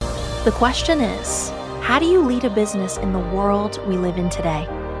The question is, how do you lead a business in the world we live in today?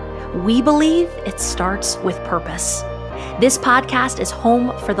 We believe it starts with purpose. This podcast is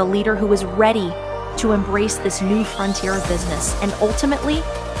home for the leader who is ready to embrace this new frontier of business and ultimately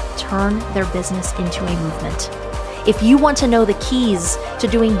turn their business into a movement. If you want to know the keys to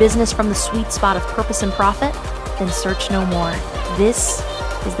doing business from the sweet spot of purpose and profit, then search no more. This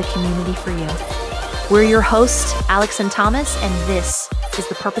is the community for you. We're your hosts, Alex and Thomas, and this is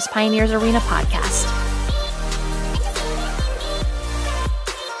the Purpose Pioneers Arena podcast.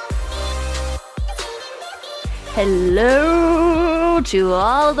 Hello to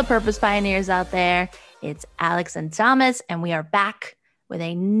all the Purpose Pioneers out there. It's Alex and Thomas, and we are back with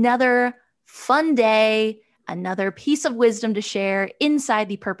another fun day, another piece of wisdom to share inside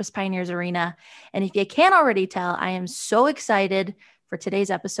the Purpose Pioneers Arena. And if you can't already tell, I am so excited for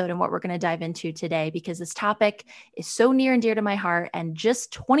today's episode and what we're going to dive into today, because this topic is so near and dear to my heart. And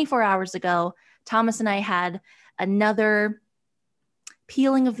just 24 hours ago, Thomas and I had another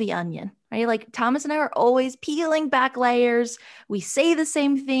peeling of the onion, right? Like Thomas and I are always peeling back layers. We say the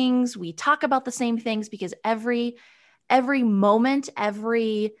same things. We talk about the same things because every moment,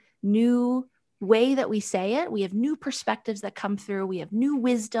 every new way that we say it, we have new perspectives that come through. We have new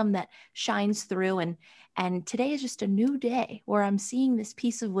wisdom that shines through. And today is just a new day where I'm seeing this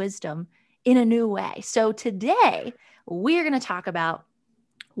piece of wisdom in a new way. So today we're going to talk about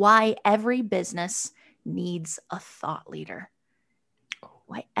why every business needs a thought leader.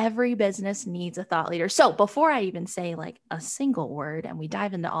 Why every business needs a thought leader. So before I even say like a single word and we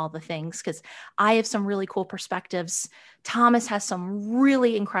dive into all the things, because I have some really cool perspectives, Thomas has some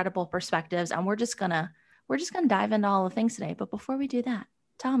really incredible perspectives, and we're just gonna dive into all the things today. But before we do that,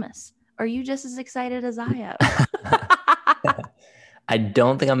 Thomas, are you just as excited as I am? I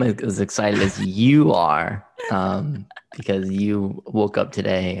don't think I'm as excited as you are, because you woke up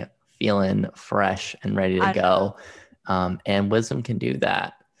today feeling fresh and ready to go. And wisdom can do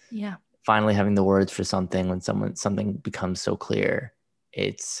that. Yeah. Finally having the words for something when something becomes so clear,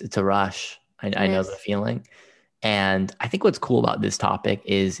 it's a rush. I know the feeling. And I think what's cool about this topic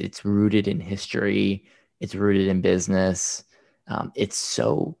is it's rooted in history. It's rooted in business. It's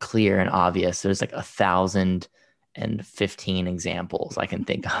so clear and obvious. There's like 1,015 examples I can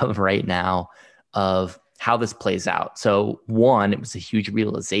think of right now of how this plays out. So one, it was a huge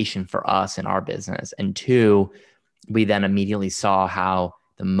realization for us in our business. And two, we then immediately saw how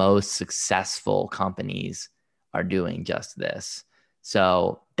the most successful companies are doing just this.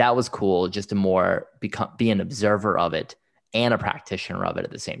 So that was cool, just to be an observer of it and a practitioner of it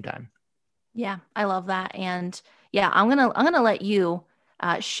at the same time. Yeah, I love that. And yeah, I'm gonna let you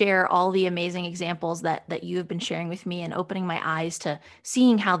share all the amazing examples that you have been sharing with me and opening my eyes to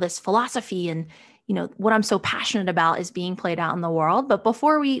seeing how this philosophy and what I'm so passionate about is being played out in the world. But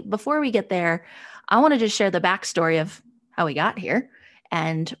before we get there, I want to just share the backstory of how we got here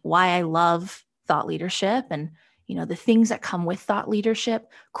and why I love thought leadership and, the things that come with thought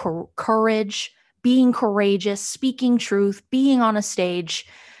leadership, courage, being courageous, speaking truth, being on a stage.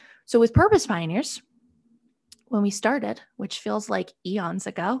 So with Purpose Pioneers, when we started, which feels like eons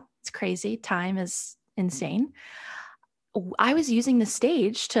ago, it's crazy. Time is insane. I was using the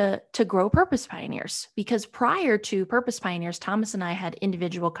stage to grow Purpose Pioneers, because prior to Purpose Pioneers, Thomas and I had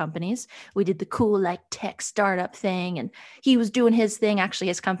individual companies. We did the cool like tech startup thing, and he was doing his thing. Actually,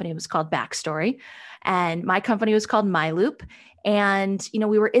 his company was called Backstory, and my company was called MyLoop. And,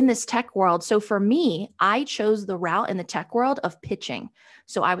 we were in this tech world. So for me, I chose the route in the tech world of pitching.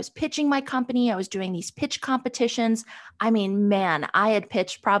 So I was pitching my company. I was doing these pitch competitions. I mean, man, I had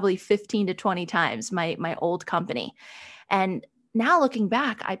pitched probably 15 to 20 times my old company. And now looking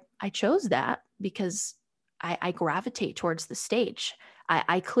back, I chose that because I gravitate towards the stage.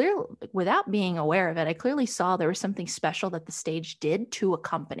 I clearly, without being aware of it, I clearly saw there was something special that the stage did to a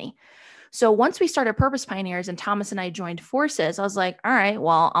company. So once we started Purpose Pioneers and Thomas and I joined forces, I was like, all right,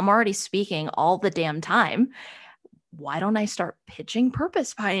 well, I'm already speaking all the damn time. Why don't I start pitching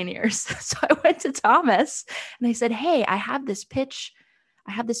Purpose Pioneers? So I went to Thomas and I said, hey, I have this pitch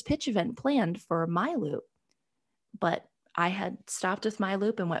event planned for MyLoop, but I had stopped with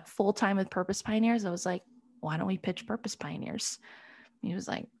MyLoop and went full time with Purpose Pioneers. I was like, why don't we pitch Purpose Pioneers? And he was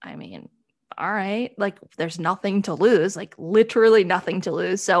like, I mean, all right, like there's nothing to lose, like literally nothing to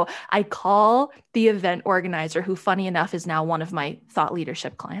lose. So I call the event organizer, who funny enough is now one of my thought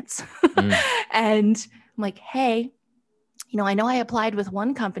leadership clients. And I'm like, hey, I know I applied with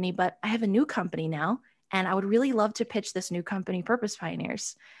one company, but I have a new company now, and I would really love to pitch this new company, Purpose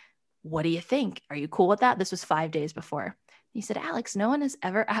Pioneers. What do you think? Are you cool with that? This was 5 days before. He said, Alex, no one has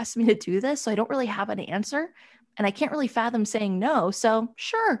ever asked me to do this, so I don't really have an answer. And I can't really fathom saying no. So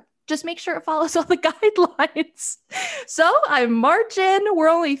sure, Just make sure it follows all the guidelines. So I march in. We're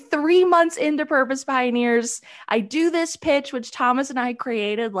only 3 months into Purpose Pioneers. I do this pitch, which Thomas and I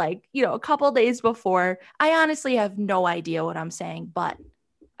created like, a couple days before. I honestly have no idea what I'm saying, but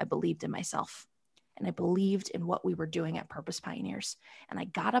I believed in myself and I believed in what we were doing at Purpose Pioneers. And I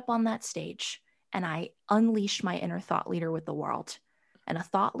got up on that stage and I unleashed my inner thought leader with the world. And a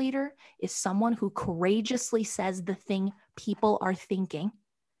thought leader is someone who courageously says the thing people are thinking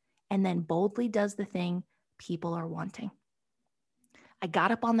and then boldly does the thing people are wanting. I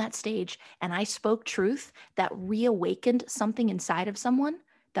got up on that stage and I spoke truth that reawakened something inside of someone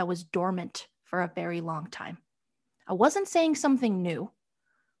that was dormant for a very long time. I wasn't saying something new.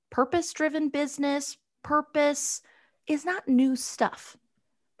 Purpose-driven business, purpose is not new stuff,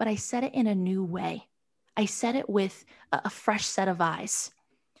 but I said it in a new way. I said it with a fresh set of eyes.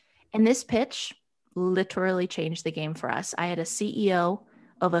 And this pitch literally changed the game for us. I had a CEO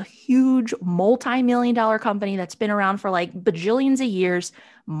of a huge multi-million-dollar company that's been around for like bajillions of years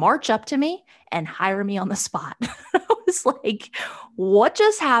march up to me and hire me on the spot. I was like, what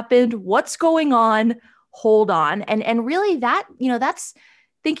just happened? What's going on? Hold on. And really that, that's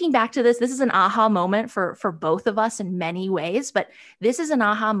thinking back to this is an aha moment for both of us in many ways, but this is an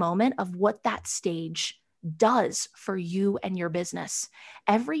aha moment of what that stage does for you and your business.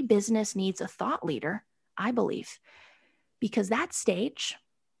 Every business needs a thought leader, I believe, because that stage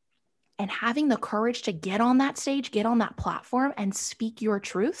and having the courage to get on that stage, get on that platform and speak your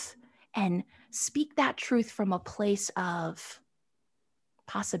truth and speak that truth from a place of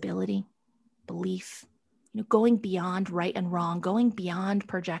possibility, belief, going beyond right and wrong, going beyond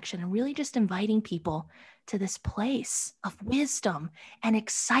projection, and really just inviting people to this place of wisdom and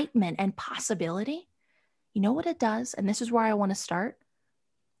excitement and possibility. You know what it does? And this is where I want to start.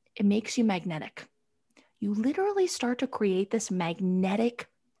 It makes you magnetic. You literally start to create this magnetic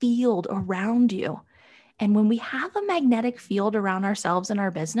field around you. And when we have a magnetic field around ourselves and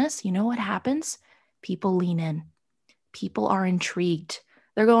our business, you know what happens? People lean in. People are intrigued.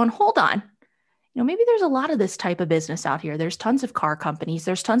 They're going, hold on. Maybe there's a lot of this type of business out here. There's tons of car companies.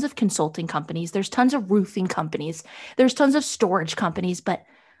 There's tons of consulting companies. There's tons of roofing companies. There's tons of storage companies. But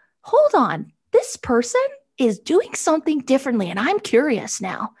hold on, this person is doing something differently. And I'm curious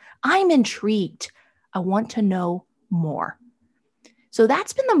now. I'm intrigued. I want to know more. So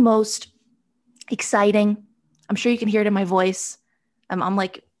that's been the most exciting. I'm sure you can hear it in my voice. I'm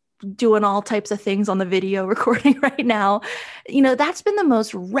like doing all types of things on the video recording right now. That's been the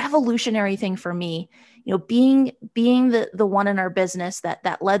most revolutionary thing for me, being the one in our business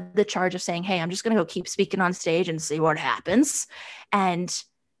that led the charge of saying, hey, I'm just going to go keep speaking on stage and see what happens. And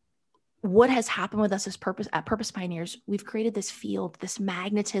what has happened with us as Purpose Pioneers, we've created this field, this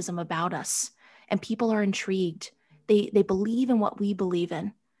magnetism about us, and people are intrigued. They believe in what we believe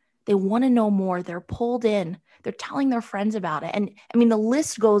in. They want to know more. They're pulled in. They're telling their friends about it. And I mean, the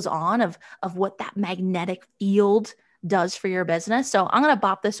list goes on of what that magnetic field does for your business. So I'm going to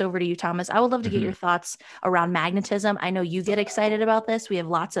bop this over to you, Thomas. I would love to get your thoughts around magnetism. I know you get excited about this. We have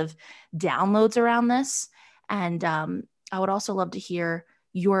lots of downloads around this. And I would also love to hear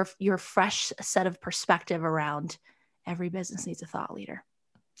your fresh set of perspective around every business needs a thought leader.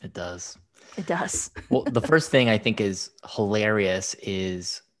 It does. It does. Well, the first thing I think is hilarious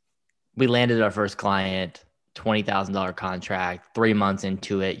is we landed our first client, $20,000 contract, 3 months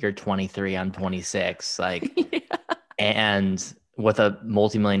into it. You're 23, I'm 26. Yeah. And with a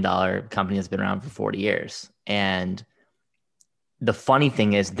multi-million-dollar company that's been around for 40 years. And the funny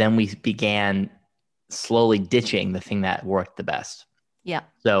thing is then we began slowly ditching the thing that worked the best. Yeah.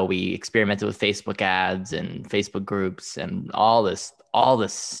 So we experimented with Facebook ads and Facebook groups and all this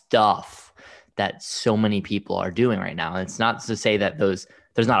stuff that so many people are doing right now. And it's not to say that there's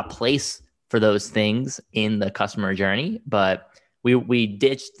not a place for those things in the customer journey, but we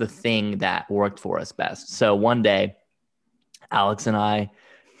ditched the thing that worked for us best. So one day, Alex and I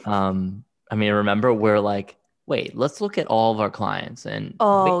remember we're like, wait, let's look at all of our clients and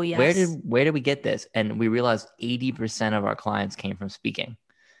yes. where did we get this? And we realized 80% of our clients came from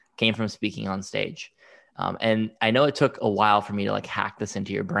speaking on stage. And I know it took a while for me to like hack this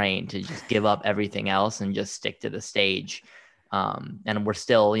into your brain to just give up everything else and just stick to the stage. And we're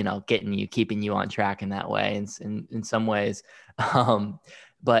still, keeping you on track in that way in some ways.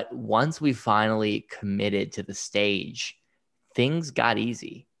 But once we finally committed to the stage, things got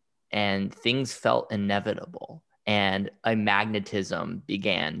easy and things felt inevitable and a magnetism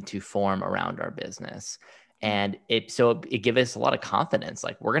began to form around our business. And it gave us a lot of confidence.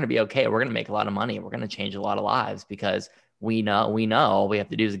 Like, we're going to be okay. We're going to make a lot of money. We're going to change a lot of lives because we know all we have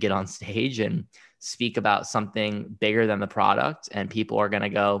to do is get on stage and speak about something bigger than the product. And people are going to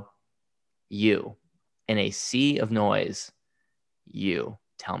go, you. In a sea of noise, you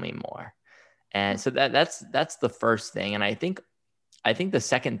tell me more. And so that's the first thing. And I think the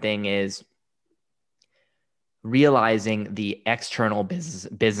second thing is realizing the external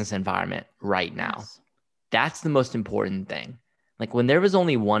business environment right now. Yes. That's the most important thing. Like when there was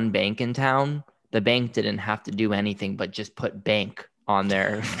only one bank in town, the bank didn't have to do anything but just put bank on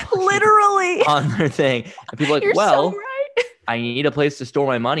their literally on their thing. And people are like, You're well, so right. I need a place to store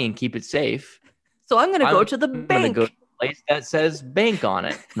my money and keep it safe. So I'm going to go to the I'm bank. Go to a place that says bank on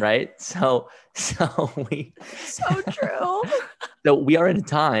it, right? So we so true. So we are in a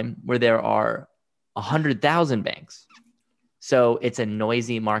time where there are 100,000 banks. So it's a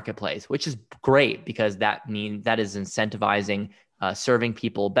noisy marketplace, which is great because that is incentivizing serving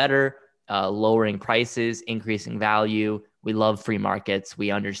people better, lowering prices, increasing value. We love free markets.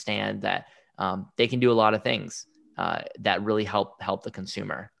 We understand that they can do a lot of things that really help the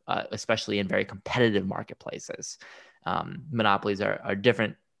consumer, especially in very competitive marketplaces. Monopolies are a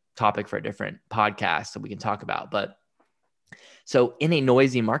different topic for a different podcast that we can talk about. But so in a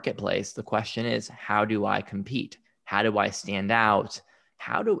noisy marketplace, the question is, how do I compete? How do I stand out?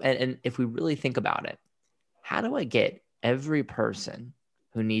 And if we really think about it, how do I get every person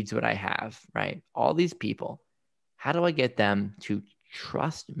who needs what I have, right? All these people, how do I get them to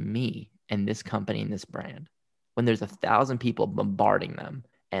trust me and this company and this brand when there's 1,000 people bombarding them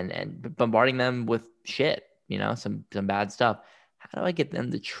and bombarding them with shit, some bad stuff? How do I get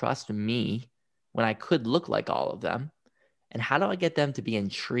them to trust me when I could look like all of them? And how do I get them to be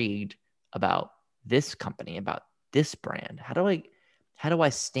intrigued about this company, about this brand? How do I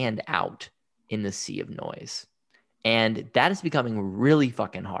stand out in the sea of noise? And that is becoming really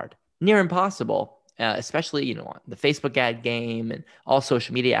fucking hard, near impossible, especially, the Facebook ad game and all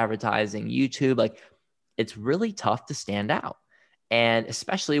social media advertising, YouTube. Like, it's really tough to stand out. And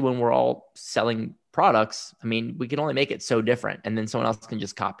especially when we're all selling products, I mean, we can only make it so different and then someone else can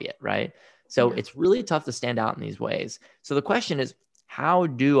just copy it, right? So it's really tough to stand out in these ways. So the question is, how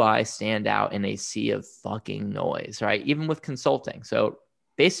do I stand out in a sea of fucking noise, right? Even with consulting. So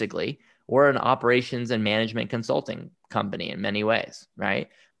basically, we're an operations and management consulting company in many ways, right?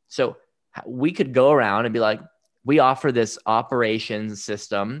 So we could go around and be like, we offer this operations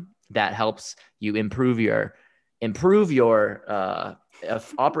system that helps you improve your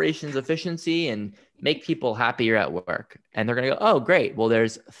operations efficiency and make people happier at work. And they're going to go, oh, great. Well,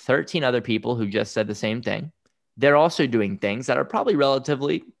 there's 13 other people who just said the same thing. They're also doing things that are probably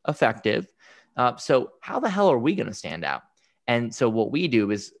relatively effective. So how the hell are we going to stand out? And so what we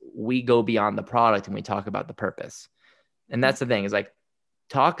do is we go beyond the product and we talk about the purpose. And that's the thing, is like,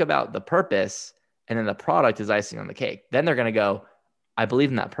 talk about the purpose and then the product is icing on the cake. Then they're going to go, I believe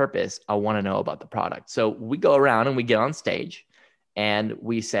in that purpose. I want to know about the product. So we go around and we get on stage and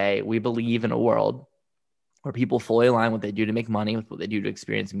we say, we believe in a world where people fully align what they do to make money with what they do to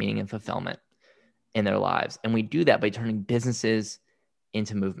experience meaning and fulfillment in their lives. And we do that by turning businesses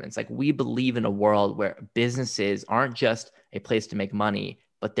into movements. Like, we believe in a world where businesses aren't just a place to make money,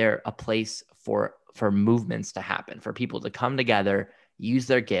 but they're a place for movements to happen, for people to come together, use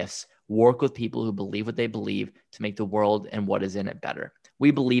their gifts, work with people who believe what they believe to make the world and what is in it better.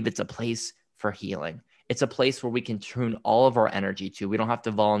 We believe it's a place for healing. It's a place where we can tune all of our energy to. We don't have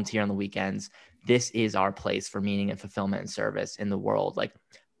to volunteer on the weekends. This is our place for meaning and fulfillment and service in the world. Like,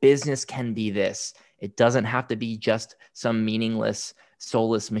 business can be this. It doesn't have to be just some meaningless,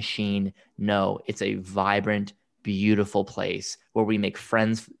 soulless machine. No, it's a vibrant, beautiful place where we make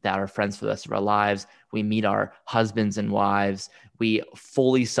friends that are friends for the rest of our lives. We meet our husbands and wives. We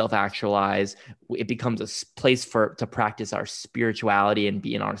fully self-actualize. It becomes a place to practice our spirituality and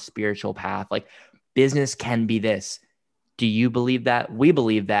be in our spiritual path. Like, business can be this. Do you believe that? We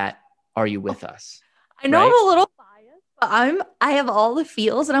believe that. Are you with us? I know, right? I'm a little biased, but I have all the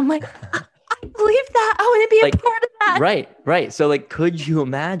feels and I'm like, I believe that. I want to be a part of that. Right. So like, could you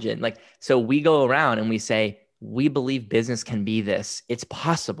imagine? Like, so we go around and we say, we believe business can be this. It's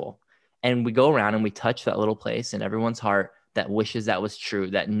possible. And we go around and we touch that little place in everyone's heart that wishes that was true,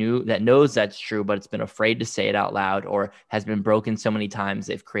 that knows that's true, but it's been afraid to say it out loud or has been broken so many times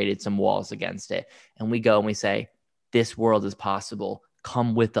they've created some walls against it. And we go and we say, this world is possible.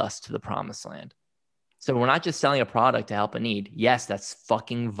 Come with us to the promised land. So we're not just selling a product to help a need. Yes, that's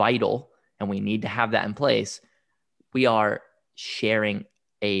fucking vital, and we need to have that in place. We are sharing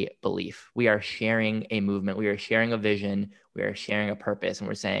a belief. We are sharing a movement. We are sharing a vision. We are sharing a purpose. And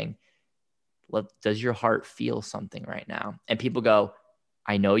we're saying, does your heart feel something right now? And people go,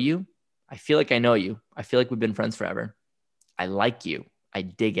 I know you. I feel like I know you. I feel like we've been friends forever. I like you. I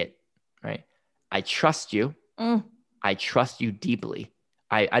dig it, right? I trust you. I trust you deeply.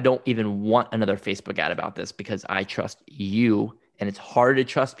 I don't even want another Facebook ad about this because I trust you. And it's hard to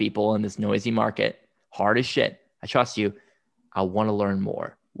trust people in this noisy market. Hard as shit. I trust you. I want to learn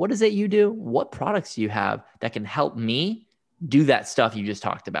more. What is it you do? What products do you have that can help me do that stuff you just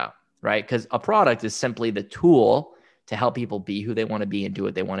talked about, right? Because a product is simply the tool to help people be who they want to be and do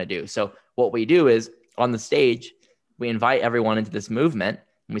what they want to do. So what we do is on the stage, we invite everyone into this movement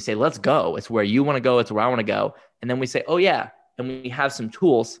and we say, let's go. It's where you want to go. It's where I want to go. And then we say, oh yeah. And we have some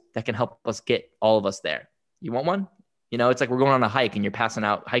tools that can help us get all of us there. You want one? You know, it's like we're going on a hike and you're passing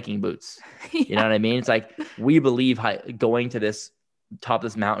out hiking boots. Yeah. You know what I mean? It's like, we believe going to this top of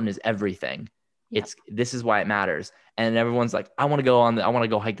this mountain is everything. Yep. This is why it matters. And everyone's like, I want to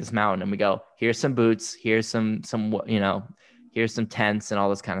go hike this mountain. And we go, here's some boots, here's some, here's some tents and all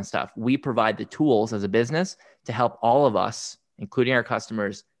this kind of stuff. We provide the tools as a business to help all of us, including our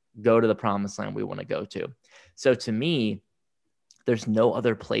customers, go to the promised land we want to go to. So to me, there's no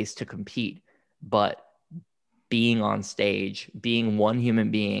other place to compete but being on stage, being one human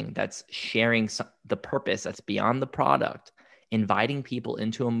being that's sharing the purpose that's beyond the product, inviting people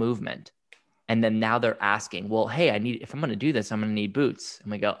into a movement. And then now they're asking, well, hey, if I'm going to do this, I'm going to need boots.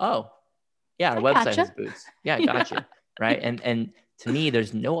 And we go, oh, yeah, our website has boots. Yeah, I got you. Right. And to me,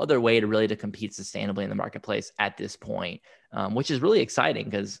 there's no other way to compete sustainably in the marketplace at this point, which is really exciting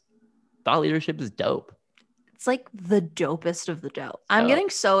because thought leadership is dope. It's like the dopest of the dope. I'm getting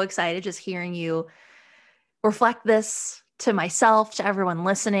so excited just hearing you reflect this to myself, to everyone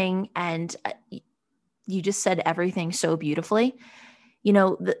listening. And you just said everything so beautifully. You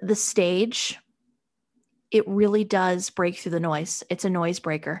know, the stage, it really does break through the noise. It's a noise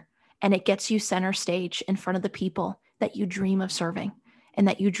breaker, and it gets you center stage in front of the people that you dream of serving and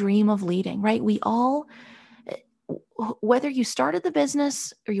that you dream of leading, right? We all, whether you started the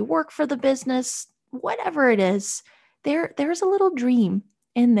business or you work for the business, whatever it is, there's a little dream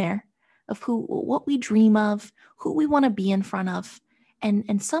in there of what we dream of, who we want to be in front of.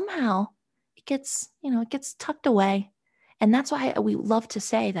 And somehow it gets tucked away. And that's why we love to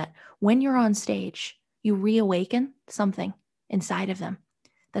say that when you're on stage, you reawaken something inside of them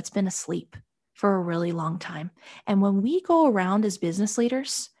that's been asleep for a really long time. And when we go around as business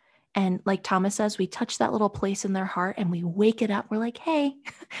leaders, and like Thomas says, we touch that little place in their heart and we wake it up. We're like, hey,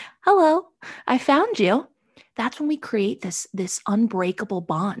 hello, I found you. That's when we create this unbreakable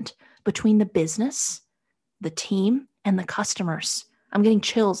bond between the business, the team, and the customers. I'm getting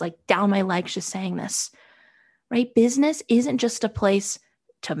chills like down my legs just saying this, right? Business isn't just a place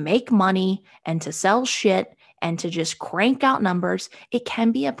to make money and to sell shit and to just crank out numbers. It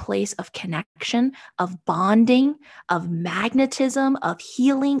can be a place of connection, of bonding, of magnetism, of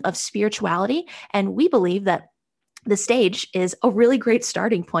healing, of spirituality. And we believe that the stage is a really great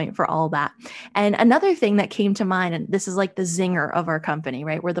starting point for all that. And another thing that came to mind, and this is like the zinger of our company,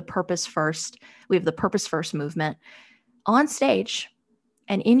 right? We're the purpose first. We have the purpose first movement on stage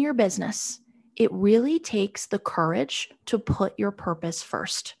and in your business. It really takes the courage to put your purpose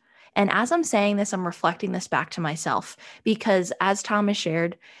first. And as I'm saying this, I'm reflecting this back to myself because as Thomas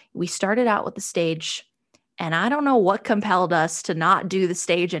shared, we started out with the stage. And I don't know what compelled us to not do the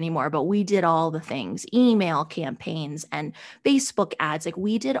stage anymore, but we did all the things, email campaigns and Facebook ads. Like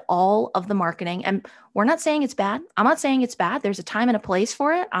we did all of the marketing, and we're not saying it's bad. I'm not saying it's bad. There's a time and a place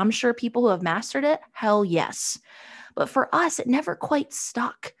for it. I'm sure people who have mastered it, hell yes. But for us, it never quite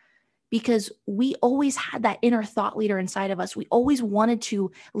stuck because we always had that inner thought leader inside of us. We always wanted to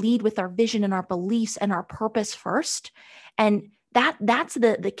lead with our vision and our beliefs and our purpose first. And that's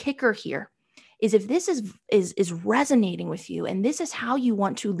the kicker here. Is if this is resonating with you and this is how you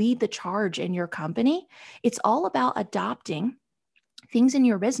want to lead the charge in your company, it's all about adopting things in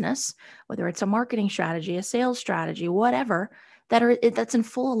your business, whether it's a marketing strategy, a sales strategy, whatever, that's in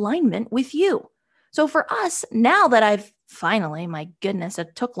full alignment with you. So for us, now that I've finally, my goodness,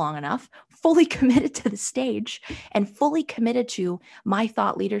 it took long enough, fully committed to the stage and fully committed to my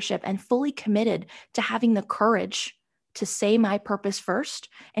thought leadership and fully committed to having the courage to say my purpose first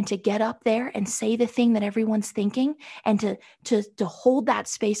and to get up there and say the thing that everyone's thinking and to hold that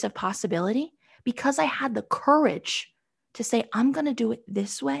space of possibility, because I had the courage to say, I'm going to do it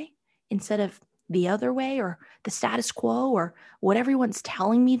this way instead of the other way or the status quo or what everyone's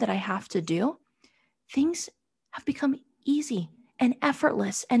telling me that I have to do. Things have become easy and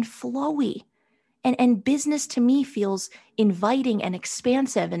effortless and flowy. And business to me feels inviting and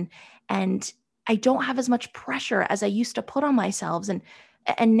expansive and I don't have as much pressure as I used to put on myself.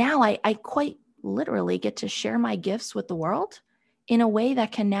 And now I quite literally get to share my gifts with the world in a way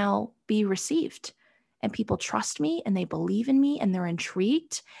that can now be received. And people trust me and they believe in me and they're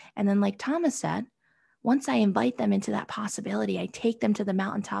intrigued. And then like Thomas said, Once I invite them into that possibility, I take them to the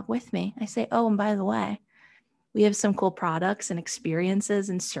mountaintop with me. I say, oh, and by the way, we have some cool products and experiences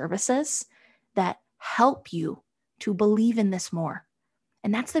and services that help you to believe in this more.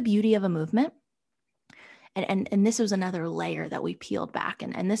 And that's the beauty of a movement. And this was another layer that we peeled back.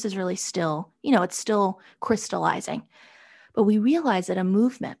 And this is really still, it's still crystallizing. But we realize that a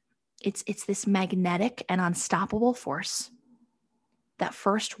movement, it's this magnetic and unstoppable force that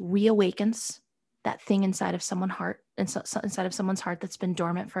first reawakens that thing inside of someone's heart, inside of someone's heart that's been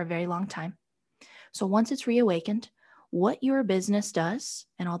dormant for a very long time. So once it's reawakened, what your business does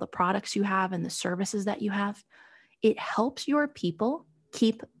and all the products you have and the services that you have, it helps your people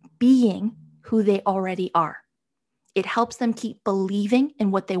keep being who they already are. It helps them keep believing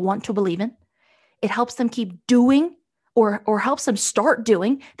in what they want to believe in. It helps them keep doing or helps them start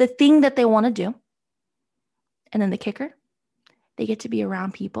doing the thing that they want to do. And then the kicker, they get to be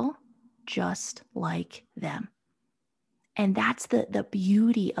around people just like them. And that's the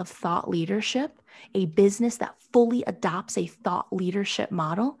beauty of thought leadership. A business that fully adopts a thought leadership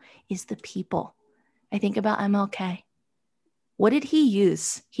model is the people. I think about MLK. What did he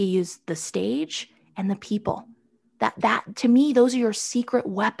use? He used the stage and the people. That to me, those are your secret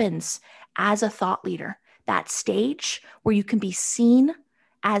weapons as a thought leader. That stage where you can be seen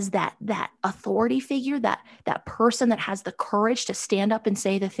as that authority figure, that person that has the courage to stand up and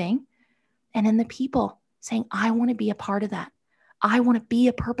say the thing. And then the people saying, I want to be a part of that. I want to be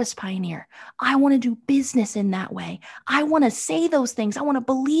a purpose pioneer. I want to do business in that way. I want to say those things. I want to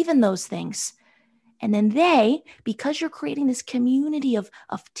believe in those things. And then because you're creating this community of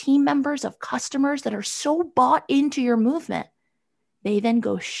team members, of customers that are so bought into your movement, they then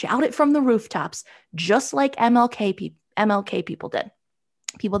go shout it from the rooftops, just like MLK people did.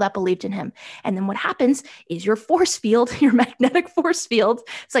 People that believed in him. And then what happens is your force field, your magnetic force field,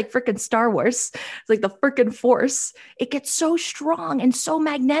 it's like freaking Star Wars. It's like the freaking force. It gets so strong and so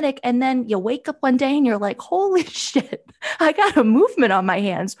magnetic. And then you wake up one day and you're like, holy shit, I got a movement on my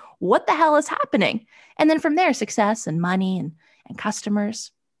hands. What the hell is happening? And then from there, success and money and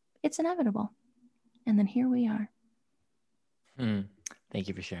customers, it's inevitable. And then here we are. Thank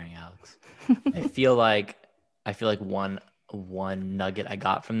you for sharing, Alex. I feel like one nugget I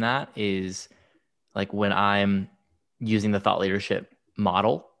got from that is like when I'm using the thought leadership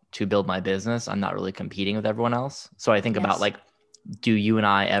model to build my business, I'm not really competing with everyone else. So I think about like, do you and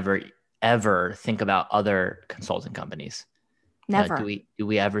I ever think about other consulting companies? Never. Do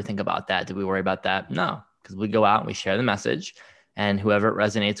we ever think about that? Do we worry about that? No, because we go out and we share the message, and whoever it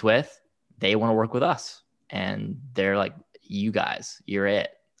resonates with, they want to work with us, and they're like, you guys, you're it.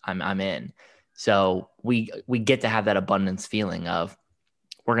 I'm in. So we get to have that abundance feeling of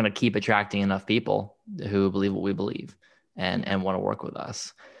we're going to keep attracting enough people who believe what we believe and want to work with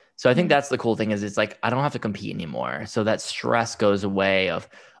us. So I think that's the cool thing is it's like, I don't have to compete anymore. So that stress goes away of,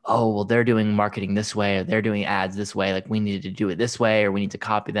 oh, well, they're doing marketing this way, or they're doing ads this way. Like we need to do it this way, or we need to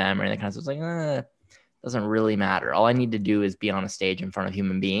copy them or anything kind of stuff. It's like, doesn't really matter. All I need to do is be on a stage in front of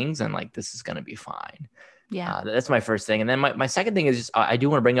human beings. And like, this is going to be fine. Yeah. That's my first thing. And then my second thing is just, I do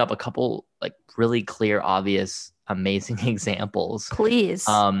want to bring up a couple like really clear, obvious, amazing examples. Please.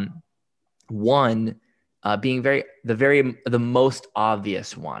 One being the most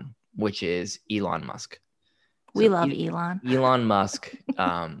obvious one, which is Elon Musk. We love Elon. Elon Musk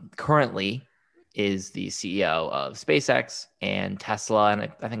currently is the CEO of SpaceX and Tesla, and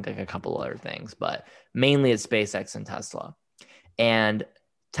I think like a couple other things, but mainly it's SpaceX and Tesla. And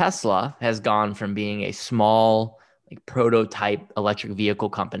Tesla has gone from being a small like prototype electric vehicle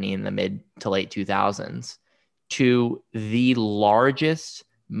company in the mid to late 2000s to the largest,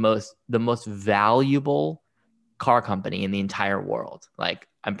 the most valuable car company in the entire world. Like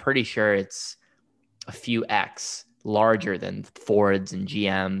I'm pretty sure it's a few X larger than Fords and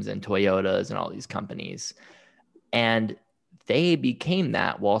GMs and Toyotas and all these companies. And they became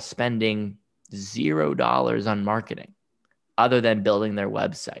that while spending $0 on marketing other than building their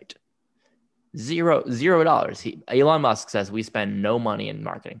website. $0. Elon Musk says we spend no money in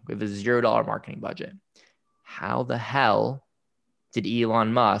marketing. We have a $0 marketing budget. How the hell did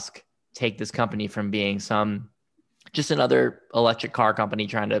Elon Musk take this company from being just another electric car company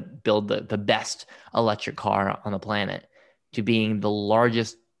trying to build the best electric car on the planet to being the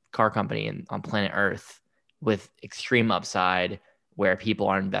largest car company on planet Earth with extreme upside where people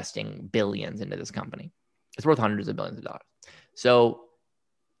are investing billions into this company? It's worth hundreds of billions of dollars. So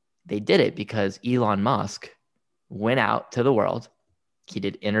they did it because Elon Musk went out to the world. He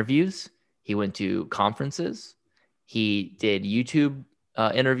did interviews. He went to conferences. He did YouTube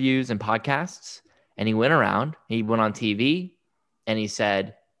interviews and podcasts. And he went around, he went on TV and he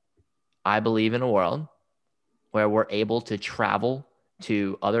said, I believe in a world where we're able to travel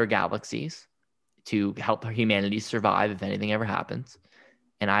to other galaxies to help humanity survive if anything ever happens.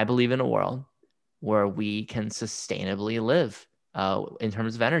 And I believe in a world where we can sustainably live in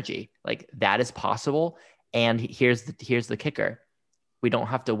terms of energy. Like that is possible. And here's the kicker. We don't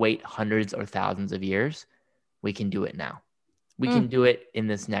have to wait hundreds or thousands of years. We can do it now. We can do it in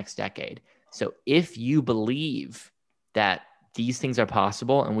this next decade. So if you believe that these things are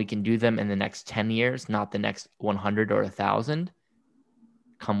possible and we can do them in the next 10 years, not the next 100 or 1,000,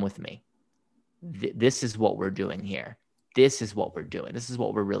 come with me. This is what we're doing here. This is what we're doing. This is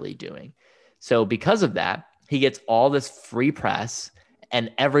what we're really doing. So because of that, he gets all this free press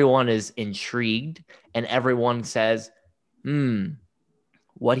and everyone is intrigued and everyone says,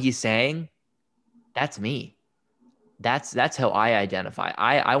 what he's saying, that's me. That's how I identify.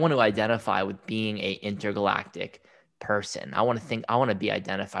 I want to identify with being a intergalactic person. I want to be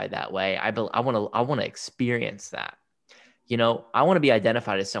identified that way. I want to experience that. I want to be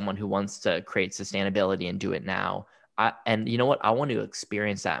identified as someone who wants to create sustainability and do it now. And you know what? I want to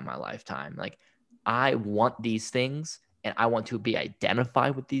experience that in my lifetime. Like I want these things and I want to be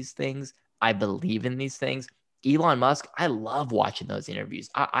identified with these things. I believe in these things. Elon Musk, I love watching those interviews.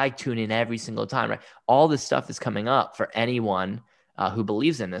 I tune in every single time, right? All this stuff is coming up for anyone who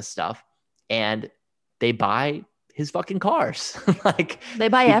believes in this stuff, and they buy his fucking cars. Like they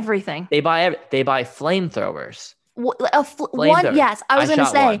buy everything. They buy flamethrowers. One, yes, I was going to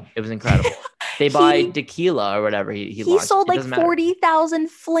say one. It was incredible. They buy tequila or whatever he launched. Sold like 40,000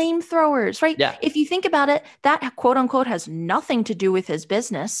 flamethrowers, right? Yeah. If you think about it, that quote unquote has nothing to do with his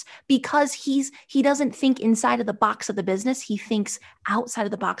business because he doesn't think inside of the box of the business. He thinks outside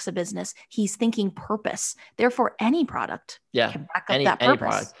of the box of business. He's thinking purpose. Therefore, any product can back up that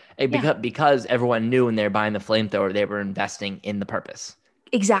purpose. Any product. Because everyone knew when they were buying the flamethrower, they were investing in the purpose.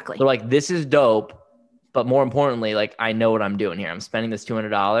 Exactly. They're like, this is dope. But more importantly, like I know what I'm doing here. I'm spending this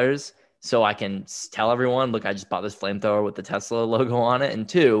 $200 so I can tell everyone, look, I just bought this flamethrower with the Tesla logo on it. And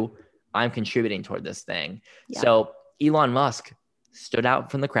 2, I'm contributing toward this thing. Yeah. So Elon Musk stood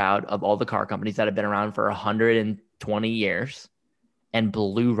out from the crowd of all the car companies that have been around for 120 years and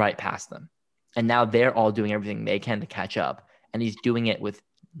blew right past them. And now they're all doing everything they can to catch up. And he's doing it with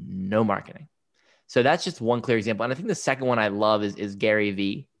no marketing. So that's just one clear example. And I think the second one I love is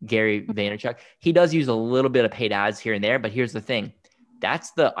Gary Vaynerchuk. He does use a little bit of paid ads here and there, but here's the thing.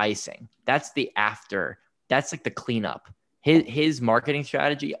 That's the icing. That's the after. That's like the cleanup. His marketing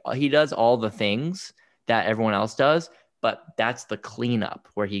strategy, he does all the things that everyone else does, but that's the cleanup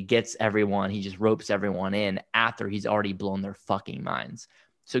where he gets everyone, he just ropes everyone in after he's already blown their fucking minds.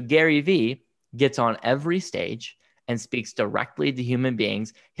 So Gary V gets on every stage and speaks directly to human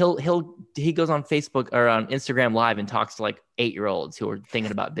beings. He goes on Facebook or on Instagram Live and talks to like 8-year-olds who are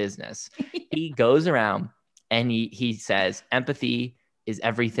thinking about business. He goes around and he says empathy is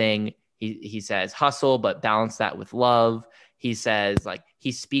everything. He says hustle, but balance that with love. He says like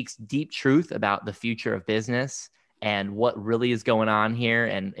he speaks deep truth about the future of business and what really is going on here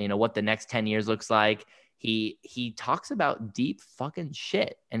and what the next 10 years looks like. He talks about deep fucking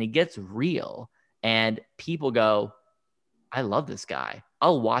shit and he gets real. And people go, I love this guy.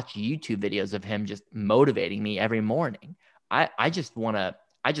 I'll watch YouTube videos of him just motivating me every morning. I just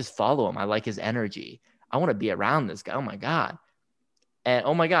follow him. I like his energy. I want to be around this guy. Oh my God. And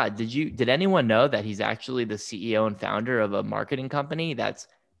oh my God, did anyone know that he's actually the CEO and founder of a marketing company that's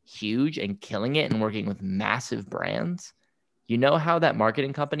huge and killing it and working with massive brands? You know how that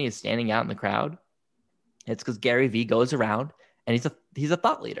marketing company is standing out in the crowd? It's because Gary Vee goes around and he's a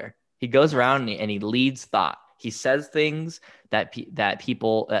thought leader. He goes around and he leads thought. He says things that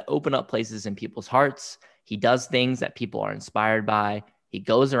people that open up places in people's hearts. He does things that people are inspired by. He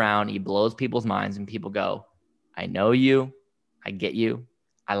goes around, he blows people's minds, and people go, I know you. I get you.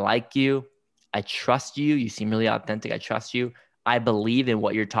 I like you. I trust you. You seem really authentic. I trust you. I believe in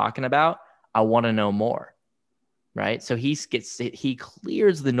what you're talking about. I want to know more. Right? So he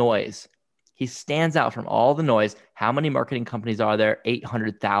clears the noise. He stands out from all the noise. How many marketing companies are there?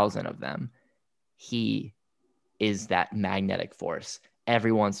 800,000 of them. He is that magnetic force.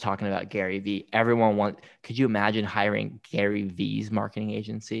 Everyone's talking about Gary Vee. Could you imagine hiring Gary Vee's marketing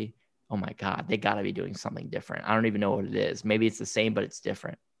agency? Oh my God, they got to be doing something different. I don't even know what it is. Maybe it's the same, but it's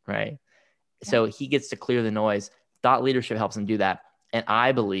different, right? Yeah. So he gets to clear the noise. Thought leadership helps him do that. And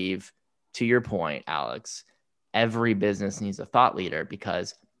I believe, to your point, Alex, every business needs a thought leader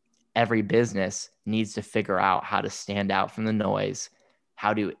because every business needs to figure out how to stand out from the noise,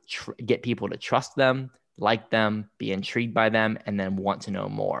 how to get people to trust them, like them, be intrigued by them, and then want to know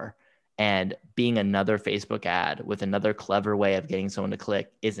more. And being another Facebook ad with another clever way of getting someone to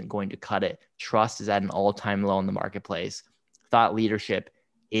click isn't going to cut it. Trust is at an all-time low in the marketplace. Thought leadership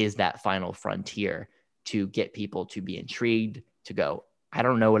is that final frontier to get people to be intrigued, to go, I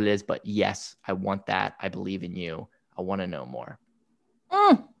don't know what it is, but yes, I want that. I believe in you. I want to know more.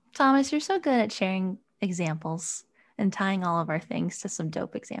 Thomas, you're so good at sharing examples and tying all of our things to some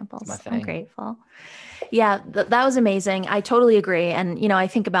dope examples. I'm grateful. Yeah, that was amazing. I totally agree. And, I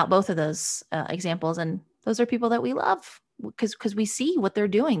think about both of those examples, and those are people that we love because we see what they're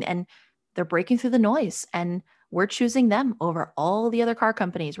doing and they're breaking through the noise, and we're choosing them over all the other car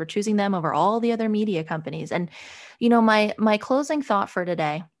companies. We're choosing them over all the other media companies. And, my closing thought for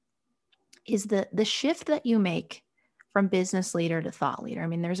today is the shift that you make from business leader to thought leader. I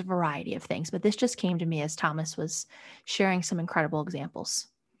mean, there's a variety of things, but this just came to me as Thomas was sharing some incredible examples.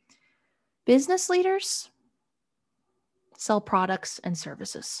 Business leaders sell products and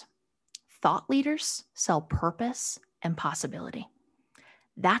services. Thought leaders sell purpose and possibility.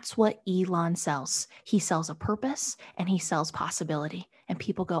 That's what Elon sells. He sells a purpose and he sells possibility. And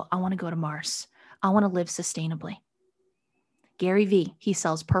people go, I want to go to Mars. I want to live sustainably. Gary Vee, he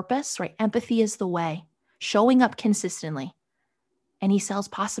sells purpose, right? Empathy is the way, showing up consistently. And he sells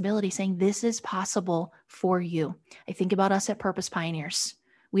possibility, saying this is possible for you. I think about us at Purpose Pioneers.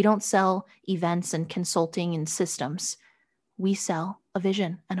 We don't sell events and consulting and systems. We sell a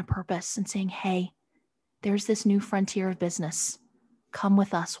vision and a purpose and saying, hey, there's this new frontier of business. Come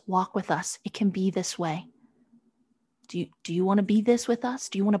with us, walk with us. It can be this way. Do you want to be this with us?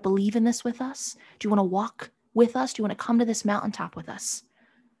 Do you want to believe in this with us? Do you want to walk with us? Do you want to come to this mountaintop with us?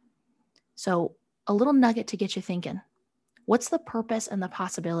 So a little nugget to get you thinking. What's the purpose and the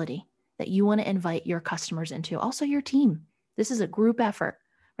possibility that you want to invite your customers into? Also your team. This is a group effort,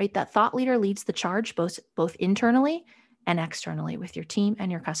 right? That thought leader leads the charge both internally and externally with your team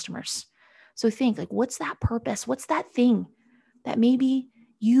and your customers. So think like, what's that purpose? What's that thing that maybe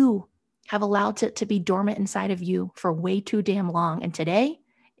you have allowed to be dormant inside of you for way too damn long? And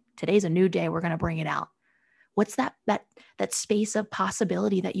today's a new day. We're going to bring it out. What's that space of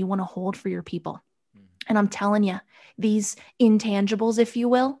possibility that you want to hold for your people? And I'm telling you, these intangibles, if you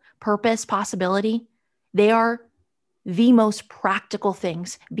will, purpose, possibility, they are the most practical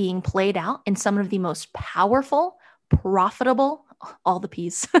things being played out in some of the most powerful, profitable, all the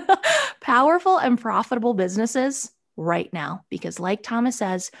P's, powerful and profitable businesses right now. Because like Thomas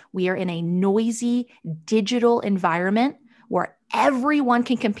says, we are in a noisy digital environment where everyone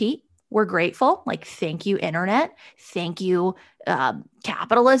can compete. We're grateful. Like, thank you, internet. Thank you,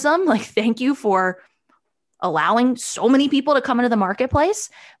 capitalism. Like, thank you for allowing so many people to come into the marketplace.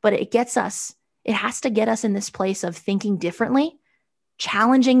 But it has to get us in this place of thinking differently,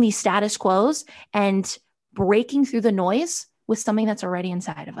 challenging these status quos, and breaking through the noise with something that's already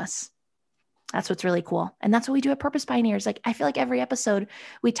inside of us. That's what's really cool. And that's what we do at Purpose Pioneers. Like, I feel like every episode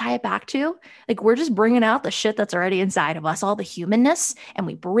we tie it back to, like, we're just bringing out the shit that's already inside of us, all the humanness, and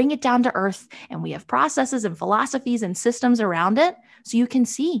we bring it down to earth, and we have processes and philosophies and systems around it so you can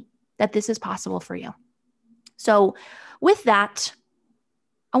see that this is possible for you. So with that,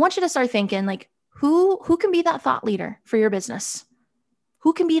 I want you to start thinking, like, who can be that thought leader for your business?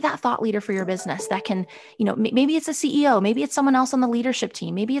 Who can be that thought leader for your business that can, maybe it's a CEO, maybe it's someone else on the leadership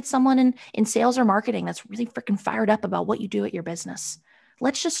team, maybe it's someone in sales or marketing that's really freaking fired up about what you do at your business.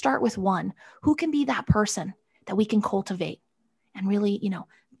 Let's just start with one. Who can be that person that we can cultivate and really,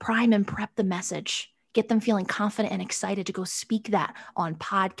 prime and prep the message, get them feeling confident and excited to go speak that on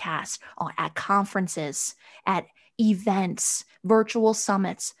podcasts, at conferences, at events, virtual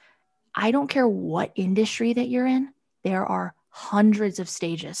summits. I don't care what industry that you're in. There are hundreds of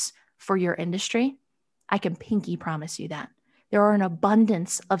stages for your industry. I can pinky promise you that. There are an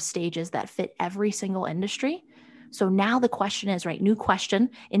abundance of stages that fit every single industry. So now the question is, right? New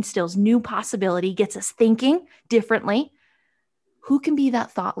question instills new possibility, gets us thinking differently. Who can be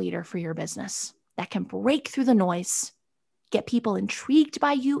that thought leader for your business that can break through the noise, get people intrigued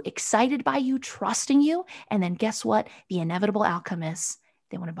by you, excited by you, trusting you? And then guess what? The inevitable outcome is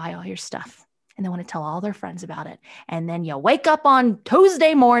they want to buy all your stuff. And they want to tell all their friends about it. And then you wake up on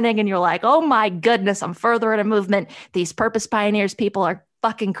Tuesday morning and you're like, oh my goodness, I'm further in a movement. These Purpose Pioneers people are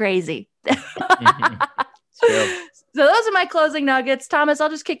fucking crazy. So those are my closing nuggets. Thomas, I'll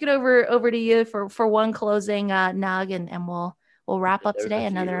just kick it over to you for one closing nug, and we'll wrap up today.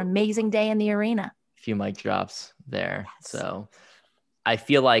 Another amazing day in the arena. A few mic drops there. Yes. So I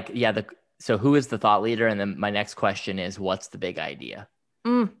feel like, so who is the thought leader? And then my next question is, what's the big idea?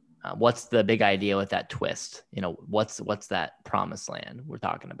 What's the big idea with that twist? What's that promised land we're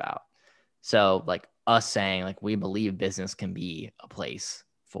talking about? So like us saying, like, we believe business can be a place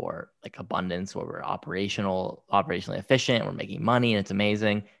for like abundance, where we're operationally efficient, we're making money and it's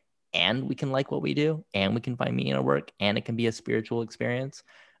amazing. And we can like what we do, and we can find meaning in our work, and it can be a spiritual experience.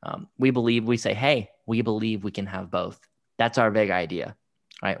 We say, hey, we believe we can have both. That's our big idea,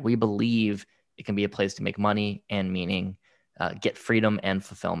 right? We believe it can be a place to make money and meaning, get freedom and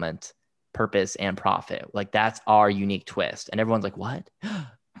fulfillment, purpose and profit. Like that's our unique twist. And everyone's like, what?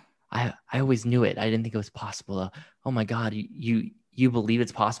 I always knew it. I didn't think it was possible. Oh my God, you believe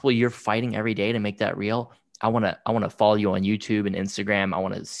it's possible? You're fighting every day to make that real. I want to follow you on YouTube and Instagram. I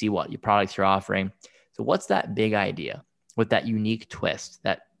want to see what your products you're offering. So what's that big idea with that unique twist,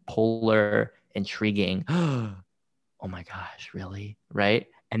 that polar, intriguing, oh my gosh, really? Right?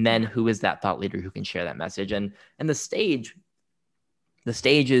 And then who is that thought leader who can share that message? And the stage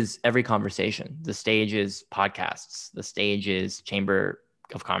is every conversation. The stage is podcasts. The stage is Chamber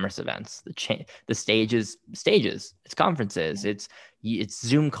of Commerce events. The stage is stages. It's conferences. It's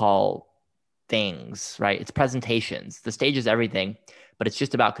Zoom call things, right? It's presentations. The stage is everything, but it's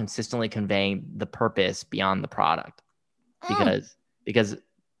just about consistently conveying the purpose beyond the product, because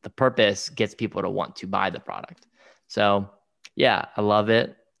the purpose gets people to want to buy the product. So yeah, I love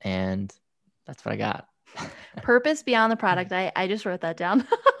it. And that's what I got. Purpose beyond the product. I just wrote that down.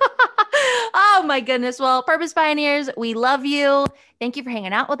 Oh my goodness. Well, Purpose Pioneers, we love you. Thank you for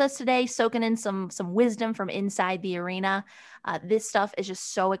hanging out with us today, soaking in some wisdom from inside the arena. This stuff is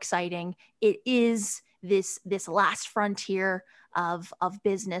just so exciting. It is this last frontier of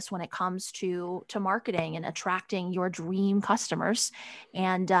business when it comes to marketing and attracting your dream customers.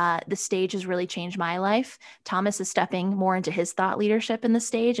 And the stage has really changed my life. Thomas is stepping more into his thought leadership in the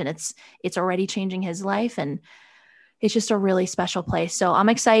stage, and it's already changing his life. And it's just a really special place. So I'm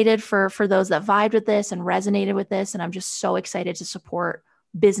excited for those that vibed with this and resonated with this. And I'm just so excited to support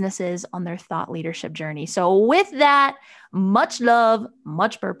businesses on their thought leadership journey. So with that, much love,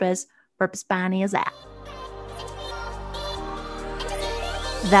 much purpose. Purpose Pioneers out.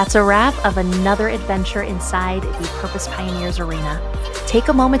 That's a wrap of another adventure inside the Purpose Pioneers arena. Take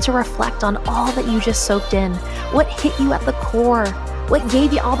a moment to reflect on all that you just soaked in. What hit you at the core? What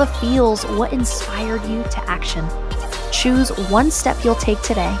gave you all the feels? What inspired you to action? Choose one step you'll take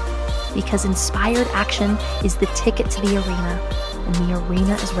today, because inspired action is the ticket to the arena, and the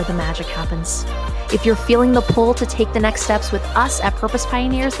arena is where the magic happens. If you're feeling the pull to take the next steps with us at Purpose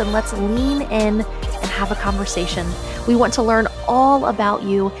Pioneers, then let's lean in and have a conversation. We want to learn all about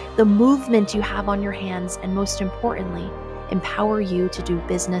you, the movement you have on your hands, and most importantly, empower you to do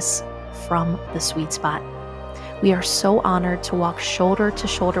business from the sweet spot. We are so honored to walk shoulder to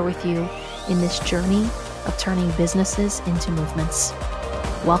shoulder with you in this journey of turning businesses into movements.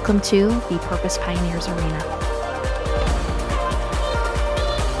 Welcome to the Purpose Pioneers arena.